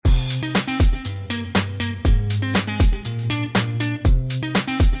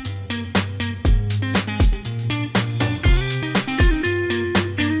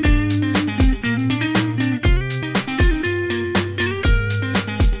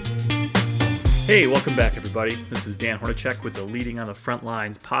Hey, welcome back, everybody. This is Dan Hornacek with the Leading on the Front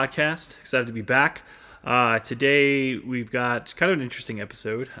Lines podcast. Excited to be back. Today, we've got kind of an interesting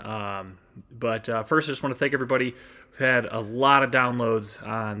episode. But first, I just want to thank everybody. We've had a lot of downloads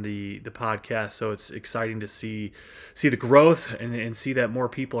on the podcast, so it's exciting to see the growth and see that more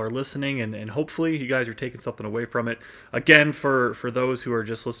people are listening, and hopefully you guys are taking something away from it. Again, for those who are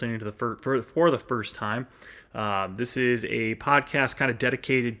just listening to for the first time, this is a podcast kind of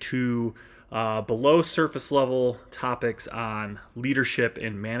dedicated to below surface level topics on leadership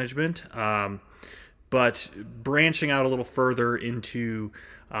and management, but branching out a little further into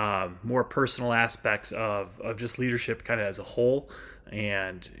more personal aspects of just leadership kind of as a whole,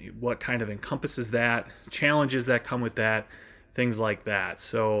 and what kind of encompasses that, challenges that come with that, things like that.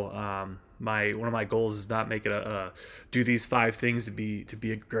 So one of my goals is not make it do these 5 things to be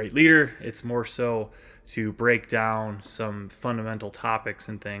a great leader. It's more so to break down some fundamental topics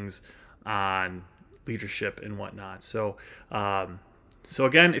and things on leadership and whatnot. So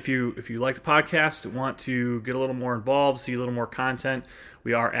again, if you like the podcast, want to get a little more involved, see a little more content,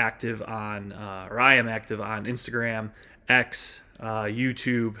 we are active on, or I am active on Instagram, X,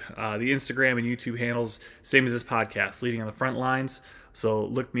 YouTube. The Instagram and YouTube handles same as this podcast, Leading on the Front Lines. So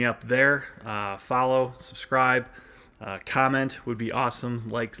look me up there, follow, subscribe. Comment would be awesome.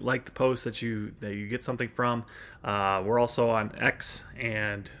 Like the post that you get something from. We're also on X,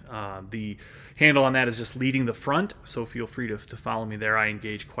 and the handle on that is just Leading the Front. So feel free to follow me there. I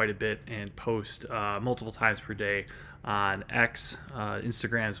engage quite a bit and post multiple times per day on X.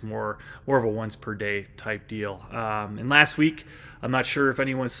 Instagram is more of a once per day type deal. And last week, I'm not sure if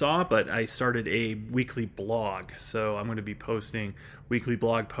anyone saw, but I started a weekly blog. So I'm going to be posting weekly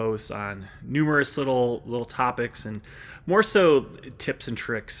blog posts on numerous little topics, and more so tips and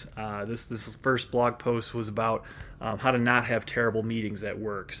tricks. This first blog post was about how to not have terrible meetings at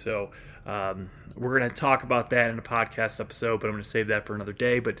work. So we're going to talk about that in a podcast episode, but I'm going to save that for another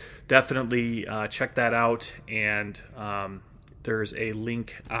day. But definitely check that out, and there's a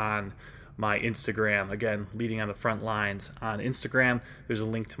link on my Instagram. Again, Leading on the Front Lines on Instagram. There's a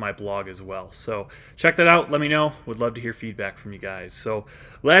link to my blog as well. So check that out. Let me know. Would love to hear feedback from you guys. So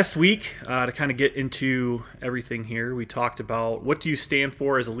last week, to kind of get into everything here, we talked about what do you stand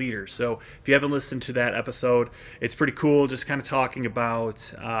for as a leader. So if you haven't listened to that episode, it's pretty cool. Just kind of talking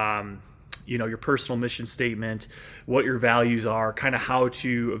about your personal mission statement, what your values are, kind of how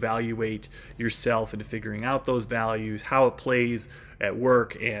to evaluate yourself into figuring out those values, how it plays at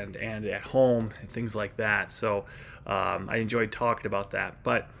work and at home, and things like that. So I enjoyed talking about that.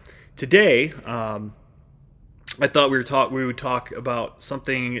 But today, I thought we would talk about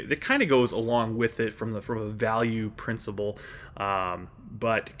something that kind of goes along with it from a value principle,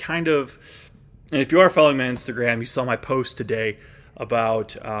 but kind of. And if you are following my Instagram, you saw my post today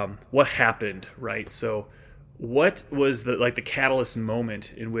about what happened, right? So what was the catalyst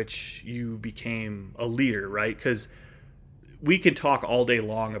moment in which you became a leader, right? Because we can talk all day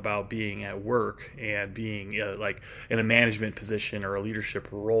long about being at work and being in a management position or a leadership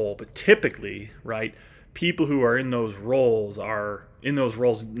role, but typically, right, people who are in those roles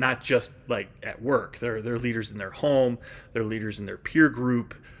not just like at work. They're leaders in their home, they're leaders in their peer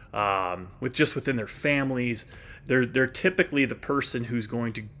group, within their families. They're typically the person who's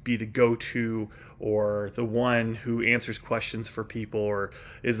going to be the go-to, or the one who answers questions for people, or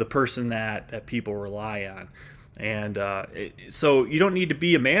is the person that people rely on. And so you don't need to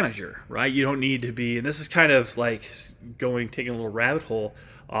be a manager, right? You don't need to be, and this is kind of like taking a little rabbit hole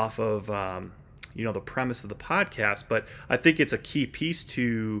off of the premise of the podcast, but I think it's a key piece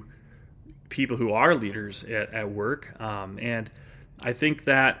to people who are leaders at work, and I think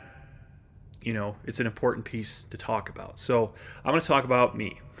that it's an important piece to talk about. So I'm going to talk about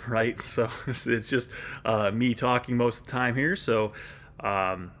me, right? So it's just me talking most of the time here. So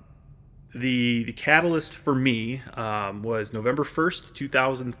the catalyst for me was November 1st,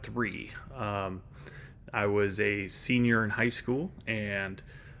 2003. I was a senior in high school, and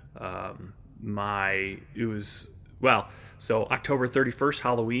so October 31st,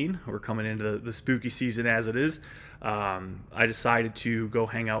 Halloween, we're coming into the spooky season as it is. I decided to go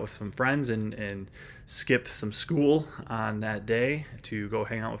hang out with some friends and skip some school on that day to go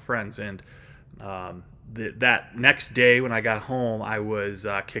hang out with friends. And that next day when I got home, I was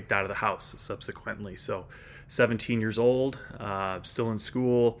kicked out of the house subsequently. So 17 years old, still in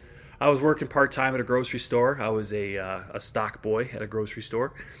school. I was working part-time at a grocery store. I was a stock boy at a grocery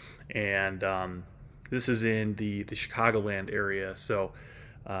store. And this is in the Chicagoland area. So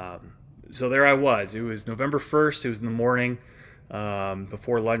there I was. It was November 1st. It was in the morning,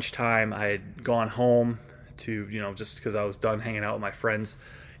 before lunchtime. I had gone home to, just because I was done hanging out with my friends,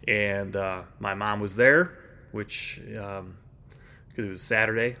 and my mom was there, which because it was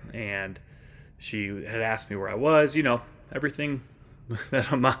Saturday, and she had asked me where I was, everything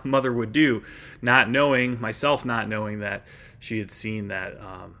that a mother would do, not knowing that she had seen that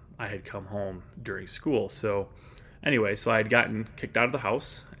I had come home during school. So anyway, so I had gotten kicked out of the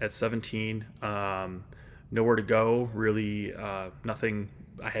house at 17, nowhere to go, really, nothing.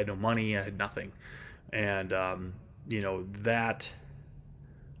 I had no money, I had nothing. And, that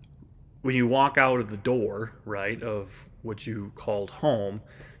when you walk out of the door, right, of what you called home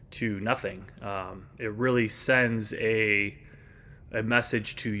to nothing, it really sends a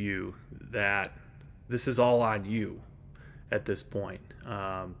message to you that this is all on you at this point.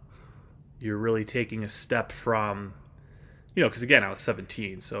 You're really taking a step from, because again, I was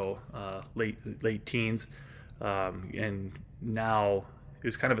 17, so late teens, and now it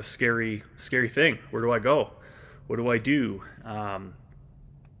was kind of a scary thing. Where do I go? What do I do?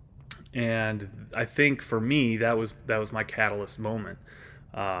 And I think for me, that was my catalyst moment.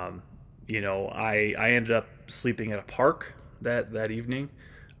 I ended up sleeping at a park that evening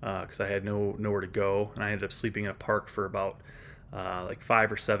because I had nowhere to go, and I ended up sleeping in a park for about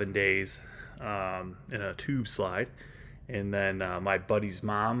 5 or 7 days in a tube slide. And then my buddy's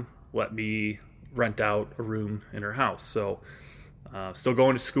mom let me rent out a room in her house. So still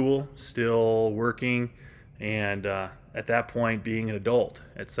going to school, still working, and at that point being an adult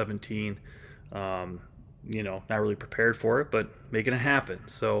at 17, not really prepared for it, but making it happen.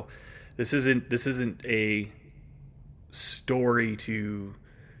 So this isn't a story to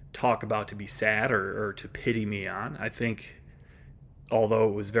talk about to be sad or to pity me on. I think, although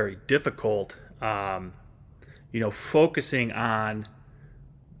it was very difficult, focusing on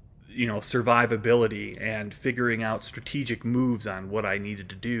survivability and figuring out strategic moves on what I needed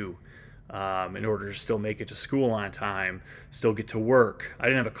to do in order to still make it to school on time, still get to work. I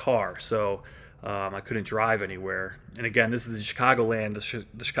didn't have a car, so I couldn't drive anywhere. And again, this is the Chicagoland,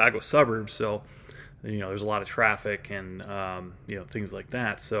 the Chicago suburbs, so there's a lot of traffic and things like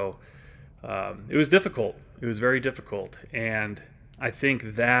that. So it was difficult. It was very difficult, and I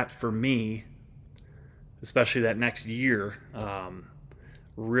think that for me, especially that next year,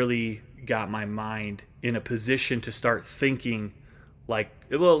 really got my mind in a position to start thinking like,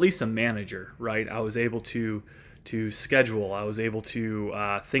 well, at least a manager, right? I was able to schedule. I was able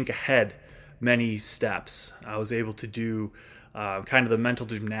to think ahead many steps. I was able to do kind of the mental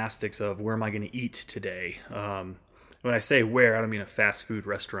gymnastics of where am I going to eat today? When I say where, I don't mean a fast food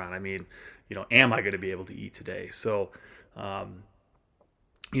restaurant. I mean, am I going to be able to eat today? So,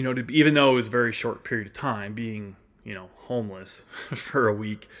 even though it was a very short period of time, being, homeless for a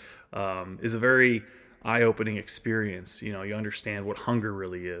week is a very eye-opening experience. You understand what hunger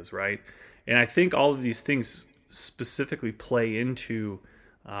really is, right? And I think all of these things specifically play into,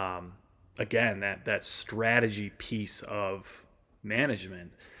 again, that strategy piece of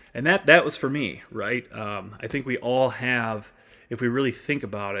management. And that was for me, right? I think we all have, if we really think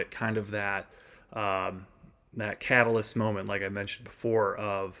about it, kind of that catalyst moment, like I mentioned before,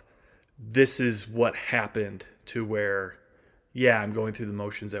 of this is what happened to where, yeah, I'm going through the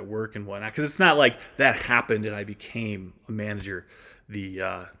motions at work and whatnot. Because it's not like that happened and I became a manager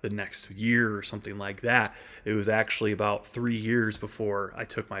the next year or something like that. It was actually about 3 years before I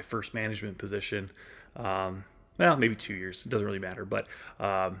took my first management position. Well, maybe 2 years. It doesn't really matter. But,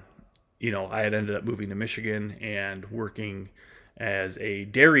 I had ended up moving to Michigan and working as a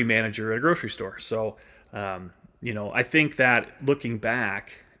dairy manager at a grocery store. So, I think that looking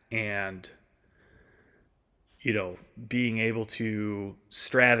back and, being able to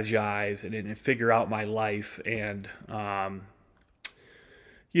strategize and figure out my life and,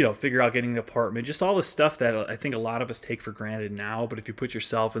 figure out getting an apartment, just all the stuff that I think a lot of us take for granted now. But if you put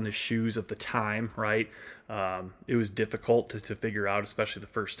yourself in the shoes of the time, right, it was difficult to figure out, especially the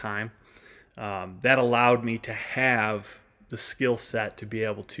first time. That allowed me to have the skill set to be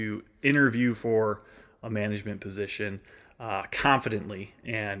able to interview for a management position confidently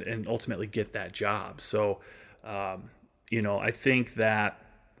and ultimately get that job. So, I think that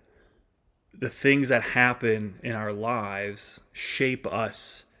the things that happen in our lives shape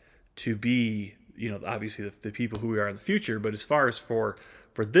us to be, obviously the people who we are in the future. But as far as for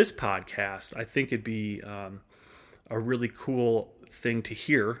this podcast, I think it'd be a really cool thing to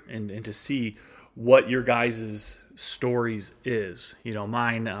hear and to see what your guys' stories is.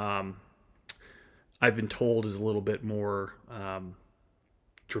 Mine, I've been told, is a little bit more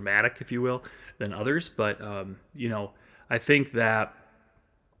dramatic, if you will, than others. But, I think that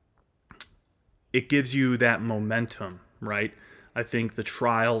it gives you that momentum, right? I think the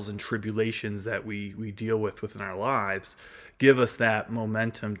trials and tribulations that we deal with within our lives give us that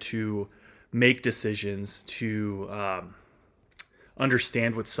momentum to make decisions, to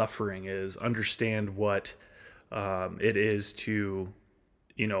understand what suffering is, understand what it is to,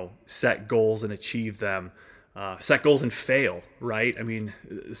 set goals and achieve them, set goals and fail. Right? I mean,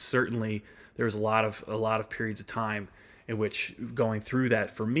 certainly there's a lot of periods of time in which going through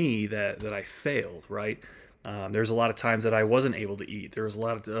that for me that I failed. Right? There's a lot of times that I wasn't able to eat. There was a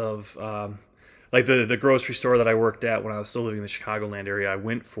lot of like the grocery store that I worked at when I was still living in the Chicagoland area. I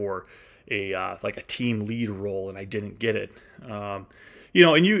went for a team lead role and I didn't get it.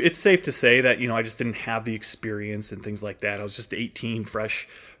 It's safe to say that, I just didn't have the experience and things like that. I was just 18, fresh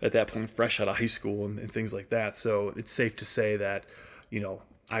at that point, fresh out of high school and things like that. So it's safe to say that,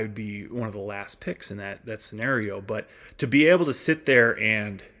 I would be one of the last picks in that scenario. But to be able to sit there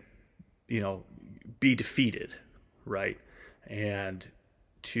and, be defeated, right? And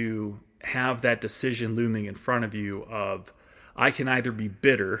to have that decision looming in front of you of, I can either be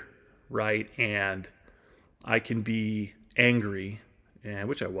bitter, right? And I can be angry, and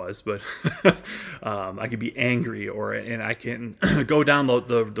which I was, but I could be angry, and I can go down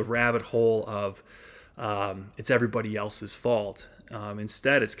the rabbit hole of it's everybody else's fault.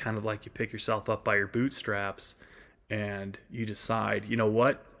 Instead, it's kind of like you pick yourself up by your bootstraps and you decide, you know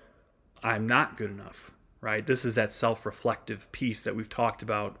what? I'm not good enough, right? This is that self-reflective piece that we've talked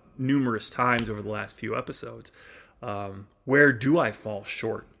about numerous times over the last few episodes. Where do I fall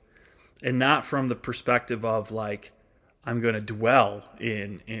short? And not from the perspective of like, I'm going to dwell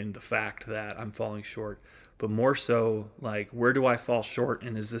in the fact that I'm falling short, but more so like, where do I fall short?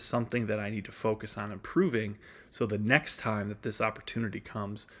 And is this something that I need to focus on improving so the next time that this opportunity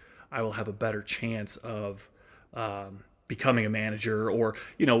comes, I will have a better chance of becoming a manager or,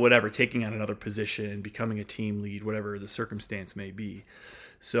 whatever, taking on another position, becoming a team lead, whatever the circumstance may be.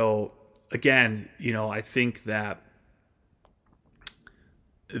 So again, I think that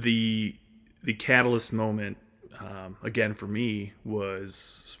the catalyst moment, again, for me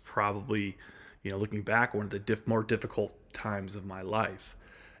was probably, looking back, one of the more difficult times of my life.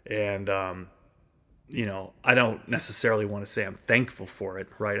 And, I don't necessarily want to say I'm thankful for it,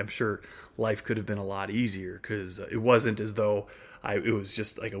 right? I'm sure life could have been a lot easier because it wasn't as though it was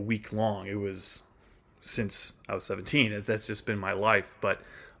just like a week long. It was since I was 17. That's just been my life. But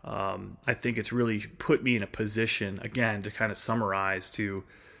I think it's really put me in a position, again, to kind of summarize, to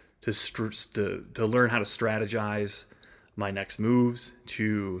learn how to strategize my next moves,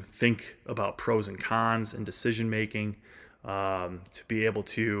 to think about pros and cons and decision making, to be able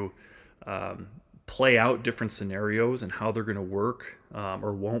to play out different scenarios and how they're going to work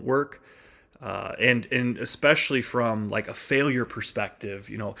or won't work. And especially from like a failure perspective,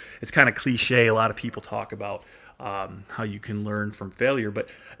 it's kind of cliche. A lot of people talk about how you can learn from failure, but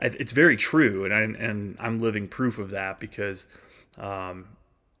it's very true. And I'm living proof of that because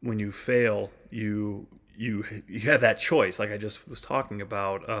when you fail, you have that choice, like I just was talking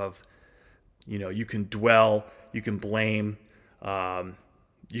about, of, you can dwell, you can blame,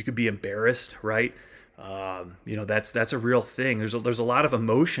 you could be embarrassed, right? That's a real thing. There's a lot of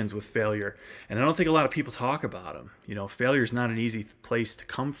emotions with failure, and I don't think a lot of people talk about them. Failure is not an easy place to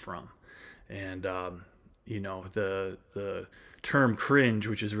come from, and the term cringe,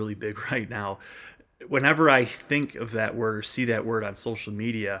 which is really big right now. Whenever I think of that word or see that word on social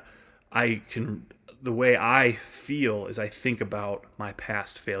media, the way I feel is I think about my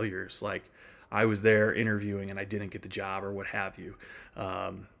past failures. Like I was there interviewing and I didn't get the job or what have you.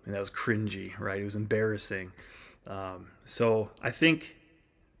 And that was cringy, right? It was embarrassing. So I think,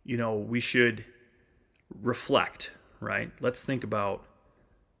 we should reflect, right? Let's think about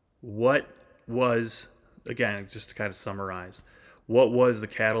what was, again, just to kind of summarize, what was the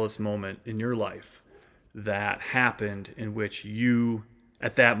catalyst moment in your life that happened in which you,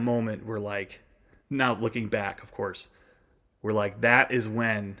 at that moment, were like, now looking back, of course, we're like, that is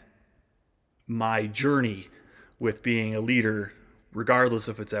when my journey with being a leader, regardless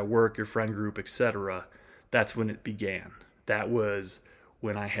if it's at work, your friend group, etc., that's when it began. That was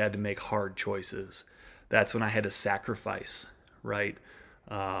when I had to make hard choices. That's when I had to sacrifice, right?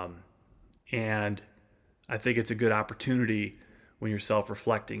 And I think it's a good opportunity when you're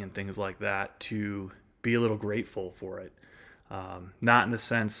self-reflecting and things like that to be a little grateful for it. Not in the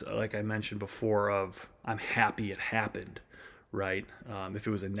sense, like I mentioned before, of I'm happy it happened, right? If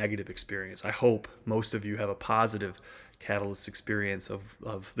it was a negative experience. I hope most of you have a positive catalyst experience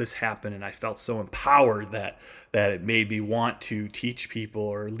of this happen, and I felt so empowered that it made me want to teach people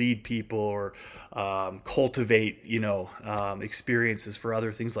or lead people or cultivate experiences for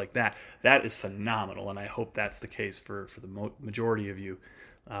other things like that. That is phenomenal, and I hope that's the case for the majority of you.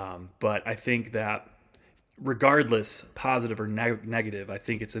 But I think that regardless, positive or negative, I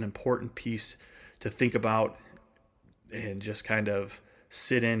think it's an important piece to think about and just kind of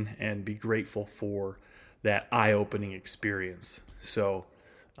sit in and be grateful for that eye-opening experience. So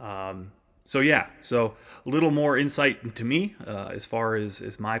a little more insight into me as far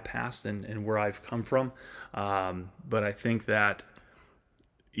as my past and where I've come from. But I think that,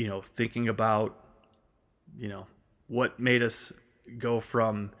 thinking about, what made us go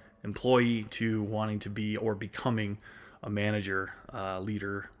from employee to wanting to be or becoming a manager,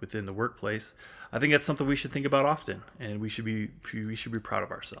 leader within the workplace, I think that's something we should think about often, and we should be proud of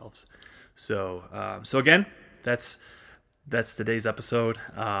ourselves. So again, that's today's episode.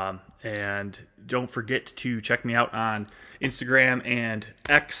 And don't forget to check me out on Instagram and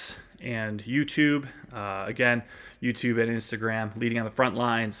X and YouTube. Again, YouTube and Instagram, Leading on the Front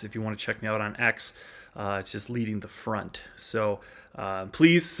Lines. If you want to check me out on X, it's just Leading the Front. So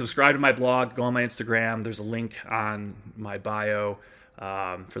please subscribe to my blog. Go on my Instagram. There's a link on my bio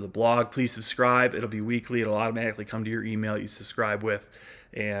for the blog. Please subscribe. It'll be weekly. It'll automatically come to your email you subscribe with.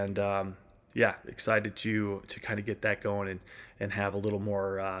 And excited to kind of get that going and have a little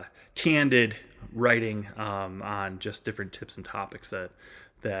more candid writing on just different tips and topics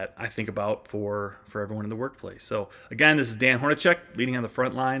that I think about for everyone in the workplace. So again, this is Dan Hornacek, Leading on the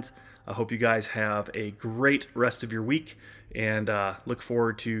Front Lines. I hope you guys have a great rest of your week, and look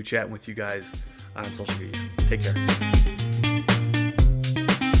forward to chatting with you guys on social media. Take care.